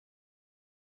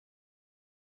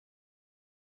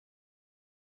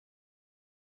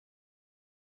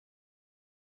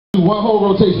Do one whole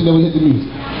rotation, then we hit the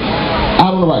music.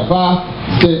 Out on the right.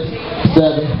 5, 6,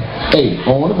 7,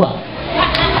 8. On the right.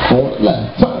 On the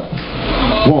left. Turn.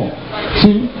 1,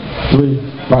 2,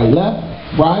 3. Right, left,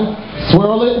 right.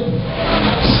 Swirl it.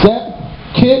 Step.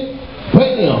 Kick.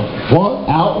 Bam. 1.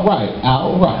 Out right.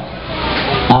 Out right.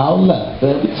 Out left.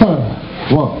 Then we turn.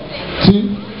 1,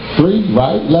 2, 3.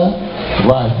 Right, left.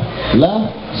 Right.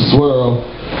 Left. Swirl.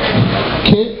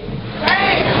 Kick.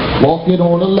 Walk it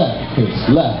on the left. It's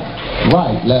left,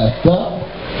 right, left, up.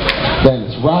 Then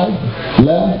it's right,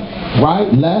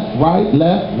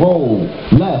 left, roll.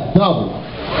 Left, double.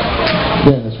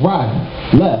 Then it's right,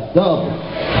 left, double.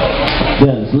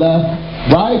 Then it's left,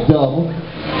 right, double.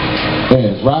 Then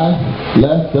it's right,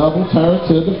 left, double. Turn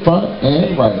to the front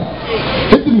and right out.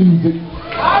 Hit the music.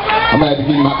 I'm going to have to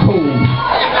give you my code.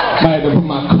 I might have to put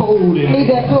my code in.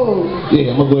 Need that code?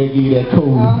 Yeah, I'm going to go ahead and give you that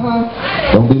code.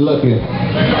 Don't be looking.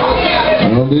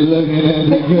 Don't be looking at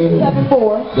the gun.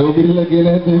 74. Don't be looking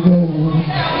at the gun.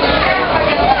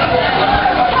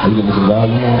 Are you looking for some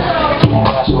volume on?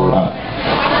 Alright.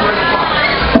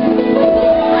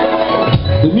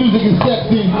 The music is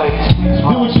sexy.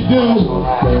 Do what you do.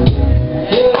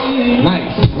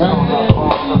 Nice, right?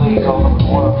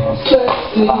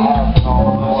 5,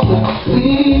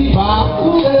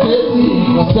 6,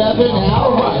 7,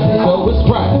 out right. So it's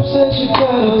right.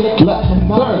 Left,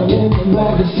 turn.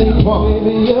 1, 2,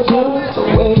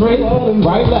 3,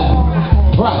 right, left.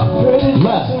 Right,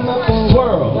 left,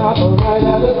 swirl,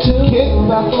 kick,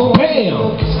 bam,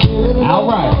 out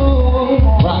right,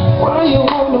 right. Why you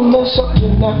wanna mess up your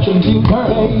natural beauty,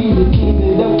 baby? Keep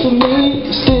it up to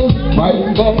me, still right,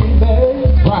 baby.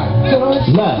 Right,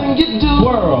 left,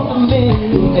 swirl,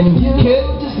 and you kick,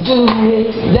 just do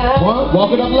it. 1,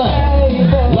 walk it up left,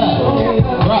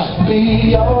 right,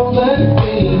 be all that,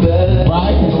 baby.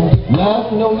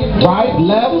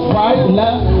 Right,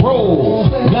 left, roll,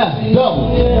 left,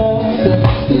 double.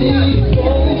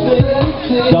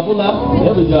 Double left,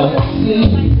 there we go.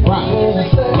 Right,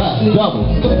 left, double.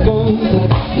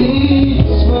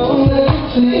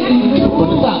 From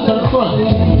the top, turn front.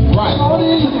 Right.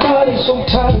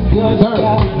 Turn.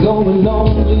 Going on,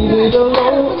 leave it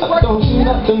alone. I don't see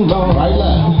nothing wrong. Right,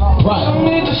 left,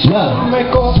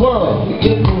 left, swirl,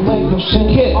 kick,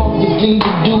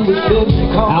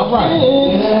 out right.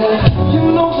 You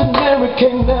know the Derek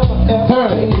can never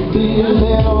ever be a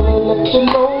man or let you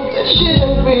know that shit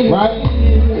ain't real.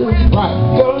 Right,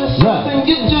 Girl, it's something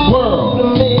you do swirl, to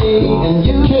me, and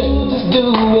you kick, just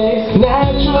do it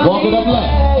naturally. walk it up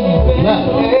left,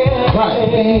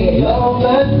 right, all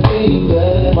that, baby.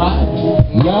 right,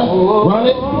 left, run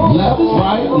it, left,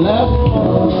 right, left,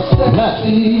 right,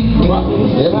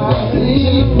 there we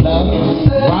go, left,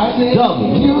 right, double,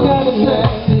 You got a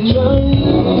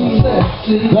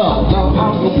sexy, double,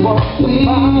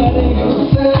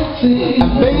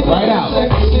 and right out,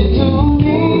 sexy to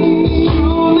me,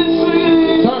 truly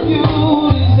sweet. turn,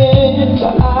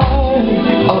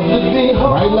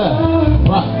 right, left,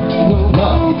 right,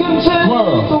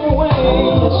 swirl,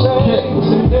 kick,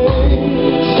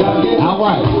 out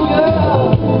right,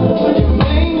 You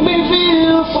make me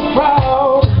feel so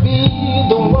proud to be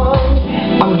the one.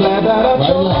 I'm glad that I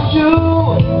chose you.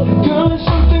 Girl, it's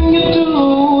something you do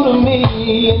to me,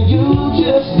 and you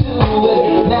just do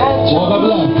it naturally. walk up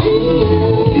left,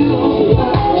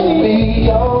 Be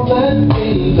all that,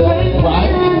 baby.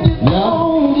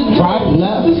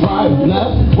 right,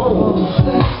 left, whoa,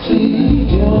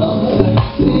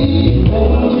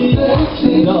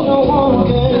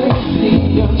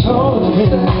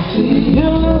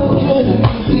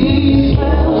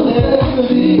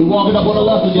 we walk it up on the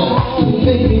left again,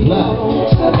 left,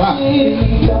 right,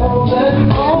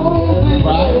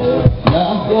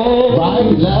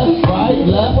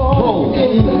 left, roll,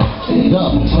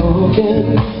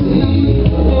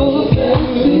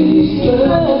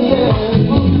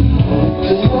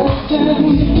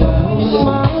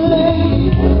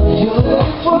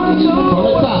 from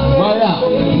the top, right out,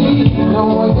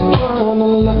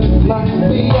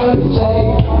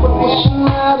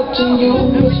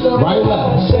 right,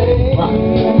 left,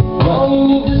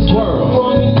 swirl,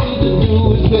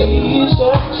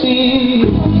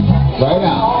 right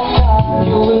out,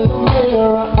 You in the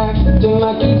mirror acting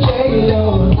like you J-Lo.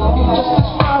 You just as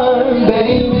fine,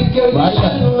 baby girl, right, you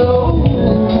should know.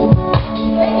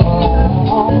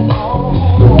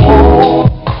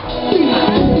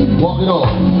 walk it off.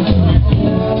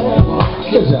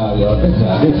 Good job, y'all. Good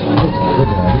job. Good job. Good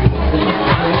job. Good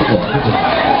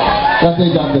job. Good job.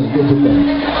 Good job. Good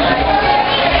job.